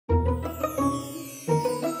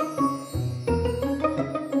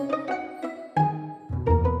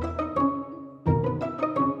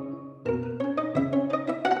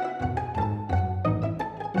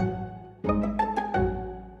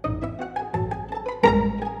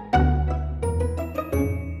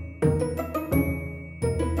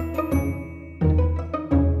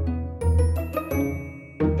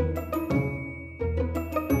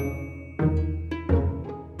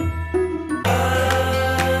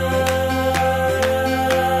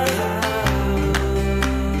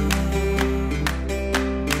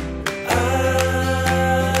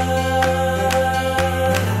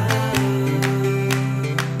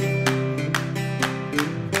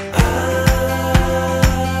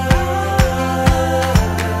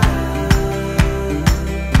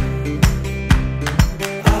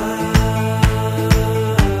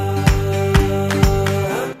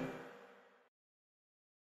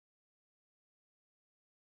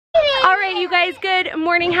All right, you guys, good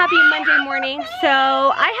morning. Happy Monday morning. So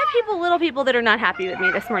I have little people that are not happy with me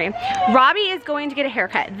this morning. Robbie is going to get a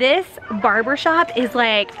haircut. This barber shop is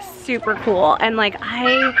like super cool, and like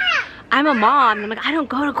I'm a mom, and I'm like, I don't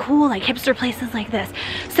go to cool like hipster places like this.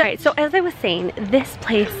 So, right, so as I was saying, this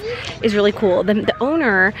place is really cool. The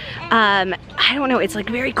owner, I don't know, it's like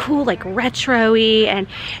very cool, like retro-y, and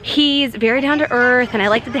he's very down to earth, and I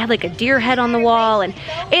like that they have like a deer head on the wall, and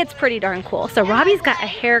it's pretty darn cool. So Robbie's got a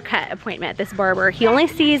haircut appointment at this barber. He only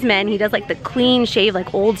sees men. He does like the clean shave,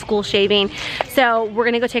 like old school shaving. So we're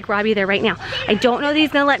gonna go take Robbie there right now. I don't know that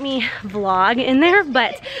he's gonna let me vlog in there,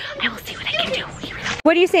 but I will see what I can do. Here we go.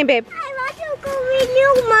 What are you saying, babe? I want to go with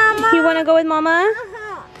you, Mama. You want to go with Mama?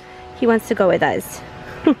 He wants to go with us.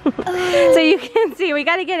 So you can see, we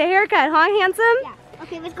got to get a haircut, huh, handsome? Yeah.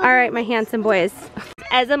 Okay, let's go. All right, my handsome boys.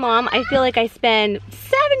 As a mom, I feel like I spend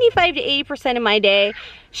 75 to 80% of my day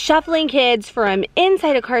shuffling kids from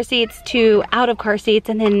inside of car seats to out of car seats,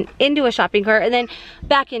 and then into a shopping cart, and then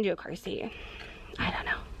back into a car seat. I don't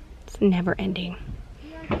know. It's never ending.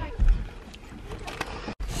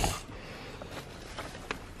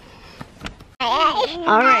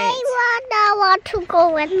 All right. I want to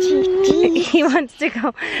go with Gigi. He wants to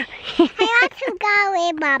go. I want to go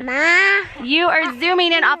with Mama. You are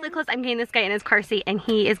zooming in awfully close. I'm getting this guy in his car seat, and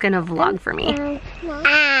he is gonna vlog for me. You're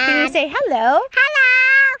gonna say hello.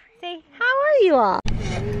 Hello. Say, how are you all?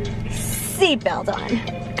 Seatbelt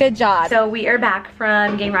on. Good job. So we are back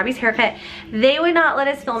from getting Robbie's haircut. They would not let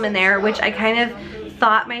us film in there, which I kind of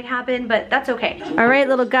thought might happen, but that's okay. All right,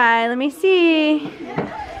 little guy, let me see.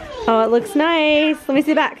 Oh, it looks nice. Let me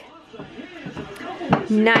see the back.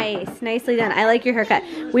 Nice, nicely done. I like your haircut.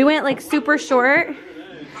 We went like super short.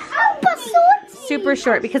 Super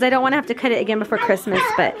short because I don't want to have to cut it again before Christmas,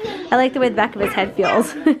 but I like the way the back of his head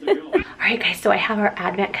feels. All right, guys, so I have our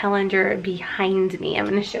advent calendar behind me. I'm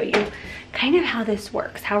gonna show you kind of how this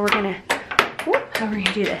works, how we're gonna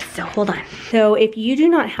do this. So hold on. So if you do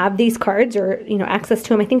not have these cards or access to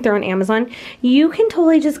them, I think they're on Amazon, you can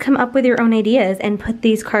totally just come up with your own ideas and put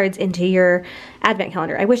these cards into your advent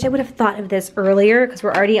calendar. I wish I would have thought of this earlier because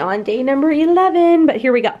we're already on day number 11, but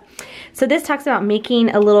here we go. So this talks about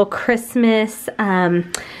making a little Christmas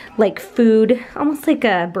like food, almost like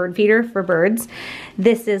a bird feeder for birds.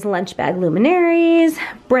 This is lunch bag luminaries,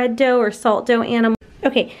 bread dough or salt dough animal.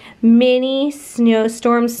 Okay, mini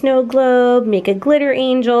snowstorm snow globe, make a glitter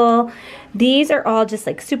angel. These are all just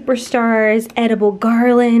like superstars, edible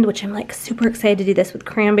garland, which I'm like super excited to do this with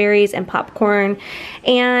cranberries and popcorn.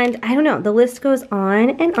 And I don't know, the list goes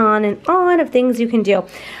on and on and on of things you can do.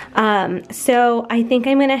 So I think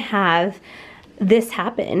I'm gonna have this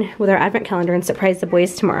happen with our advent calendar and surprise the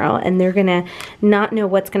boys tomorrow, and they're gonna not know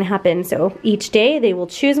what's gonna happen. So each day they will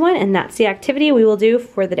choose one, and that's the activity we will do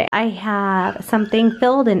for the day. I have something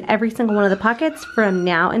filled in every single one of the pockets from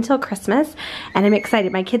now until Christmas, and I'm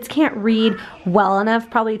excited. My kids can't read well enough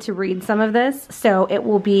probably to read some of this, so it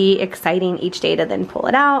will be exciting each day to then pull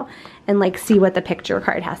it out and like see what the picture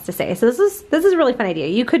card has to say. So this is a really fun idea.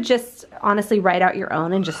 You could just honestly write out your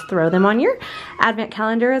own and just throw them on your advent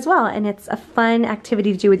calendar as well, and it's a fun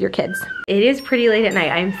activity to do with your kids. It is pretty late at night.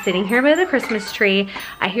 I'm sitting here by the Christmas tree.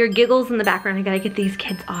 I hear giggles in the background. I gotta get these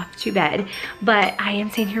kids off to bed, but I am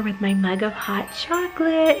sitting here with my mug of hot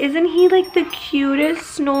chocolate. Isn't he like the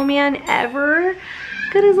cutest snowman ever?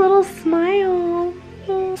 Look at his little smile.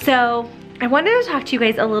 So I wanted to talk to you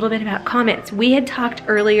guys a little bit about comments. We had talked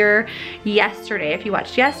earlier yesterday, if you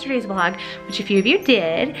watched yesterday's vlog, which a few of you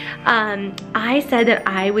did, I said that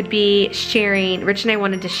I would be sharing, Rich and I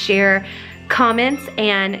wanted to share comments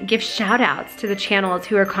and give shout outs to the channels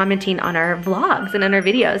who are commenting on our vlogs and on our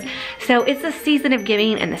videos. So it's the season of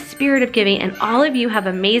giving and the spirit of giving, and all of you have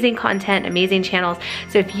amazing content, amazing channels.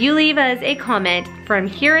 So if you leave us a comment from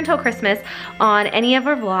here until Christmas on any of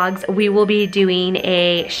our vlogs, we will be doing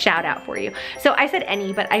a shout out for you. So I said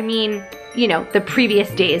any, but I mean, the previous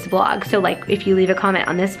day's vlog. So like if you leave a comment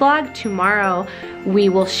on this vlog, tomorrow we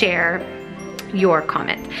will share your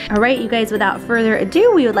comment. All right, you guys, without further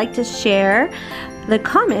ado, we would like to share the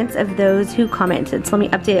comments of those who commented. So let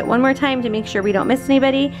me update it one more time to make sure we don't miss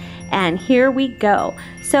anybody. And here we go.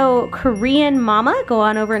 So Korean Mama, go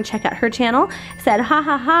on over and check out her channel, said, ha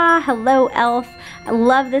ha ha, hello elf. I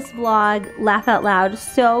love this vlog, laugh out loud,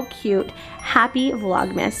 so cute. Happy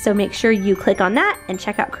Vlogmas. So make sure you click on that and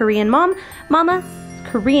check out Korean Mama,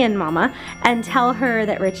 and tell her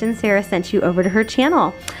that Rich and Sarah sent you over to her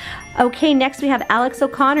channel. Okay, next we have Alex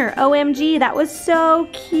O'Connor. OMG, that was so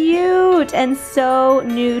cute and so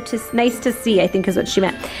nice to see, I think is what she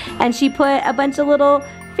meant. And she put a bunch of little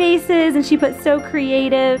faces, and she put so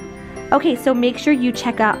creative. Okay, so make sure you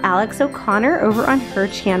check out Alex O'Connor over on her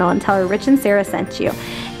channel and tell her Rich and Sarah sent you.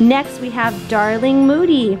 Next, we have Darling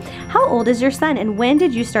Moody. How old is your son and when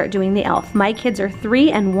did you start doing the elf? My kids are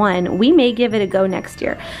 3 and 1. We may give it a go next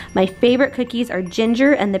year. My favorite cookies are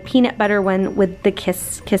ginger and the peanut butter one with the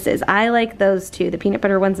kisses. I like those too. The peanut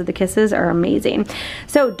butter ones with the kisses are amazing.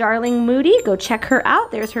 So Darling Moody, go check her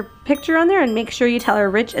out. There's her picture on there and make sure you tell her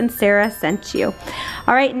Rich and Sarah sent you.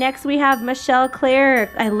 All right, next we have Michelle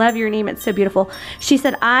Claire. I love your name, it's so beautiful. She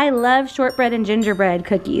said, I love shortbread and gingerbread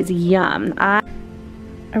cookies, yum.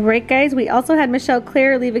 Alright guys, we also had Michelle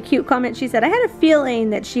Claire leave a cute comment. She said, I had a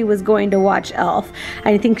feeling that she was going to watch Elf.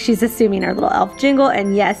 I think she's assuming our little Elf jingle,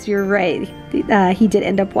 and yes, you're right. He did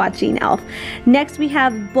end up watching Elf. Next we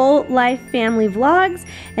have Bolt Life Family Vlogs,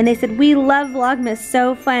 and they said, we love Vlogmas,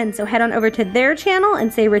 so fun. So head on over to their channel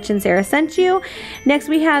and say Rich and Sarah sent you. Next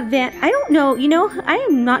we have Van, I don't know, you know, I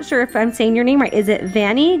am not sure if I'm saying your name right. Is it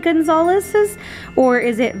Vanny Gonzalez's or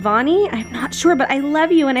is it Vani? I'm not sure, but I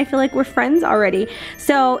love you and I feel like we're friends already.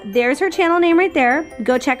 So there's her channel name right there.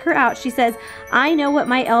 Go check her out. She says, I know what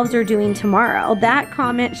my elves are doing tomorrow. That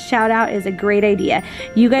comment shout out is a great idea.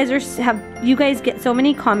 You guys get so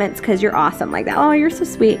many comments because you're awesome like that. Oh, you're so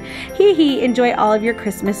sweet. Hee hee. Enjoy all of your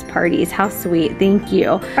Christmas parties. How sweet. Thank you.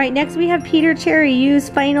 All right, next we have Peter Cherry. Use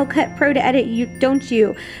Final Cut Pro to edit, don't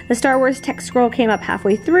you? The Star Wars text scroll came up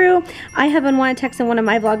halfway through. I have unwanted text in one of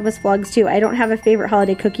my Vlogmas vlogs too. I don't have a favorite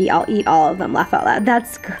holiday cookie. I'll eat all of them. Laugh out loud.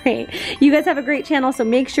 That's great. You guys have a great channel, so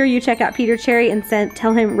make sure you check out Peter Cherry and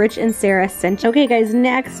tell him Rich and Sarah sent you. Okay guys,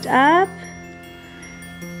 next up.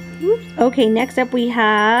 Okay, next up we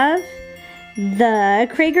have the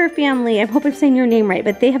Krager family. I hope I'm saying your name right,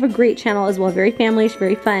 but they have a great channel as well. Very family-ish,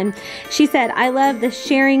 very fun. She said, I love the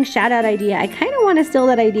sharing shout out idea. I kind of want to steal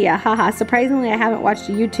that idea. Haha. Surprisingly, I haven't watched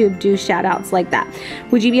YouTube do shout outs like that.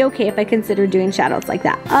 Would you be okay if I considered doing shout outs like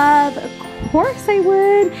that? Of course I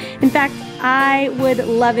would. In fact, I would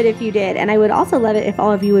love it if you did, and I would also love it if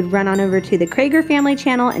all of you would run on over to the Krager family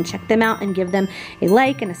channel and check them out and give them a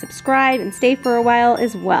like and a subscribe and stay for a while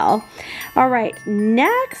as well. All right,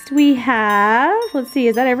 next we have, let's see,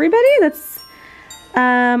 is that everybody? That's,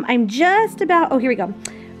 I'm just about, oh, here we go.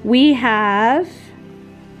 We have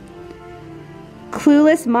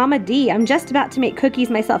Clueless Mama D. I'm just about to make cookies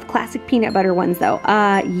myself. Classic peanut butter ones though.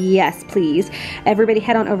 Yes, please. Everybody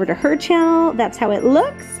head on over to her channel. That's how it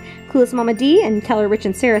looks. Clueless Mama D, and tell her Rich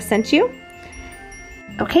and Sarah sent you.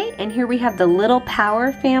 Okay, and here we have the Little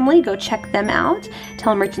Power family. Go check them out.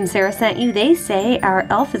 Tell them Rich and Sarah sent you. They say our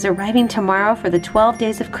elf is arriving tomorrow for the 12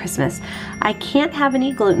 days of Christmas. I can't have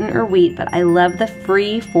any gluten or wheat, but I love the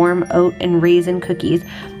free form oat and raisin cookies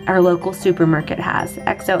our local supermarket has.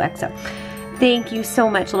 XOXO. Thank you so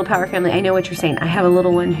much, Little Power family. I know what you're saying. I have a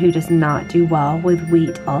little one who does not do well with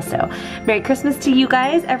wheat also. Merry Christmas to you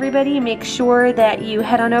guys, everybody. Make sure that you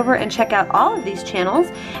head on over and check out all of these channels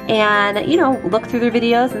and, you know, look through their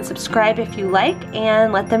videos and subscribe if you like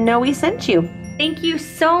and let them know we sent you. Thank you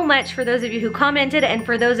so much for those of you who commented and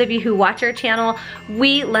for those of you who watch our channel.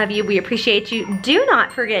 We love you. We appreciate you. Do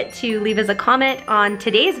not forget to leave us a comment on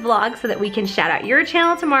today's vlog so that we can shout out your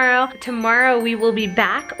channel tomorrow. Tomorrow we will be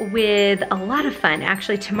back with a lot of fun.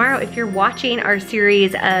 Actually, tomorrow, if you're watching our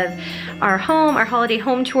series of our holiday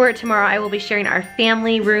home tour, tomorrow I will be sharing our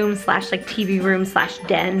family room slash like TV room slash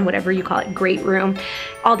den, whatever you call it, great room,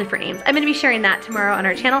 all different names. I'm gonna be sharing that tomorrow on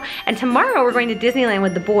our channel. And tomorrow we're going to Disneyland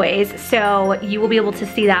with the boys, so you will be able to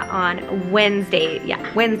see that on Wednesday.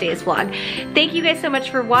 Yeah, Wednesday's vlog. Thank you guys so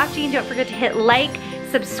much for watching. Don't forget to hit like,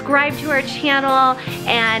 subscribe to our channel,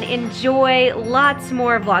 and enjoy lots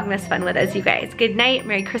more Vlogmas fun with us, you guys. Good night,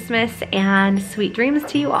 Merry Christmas, and sweet dreams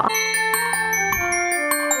to you all.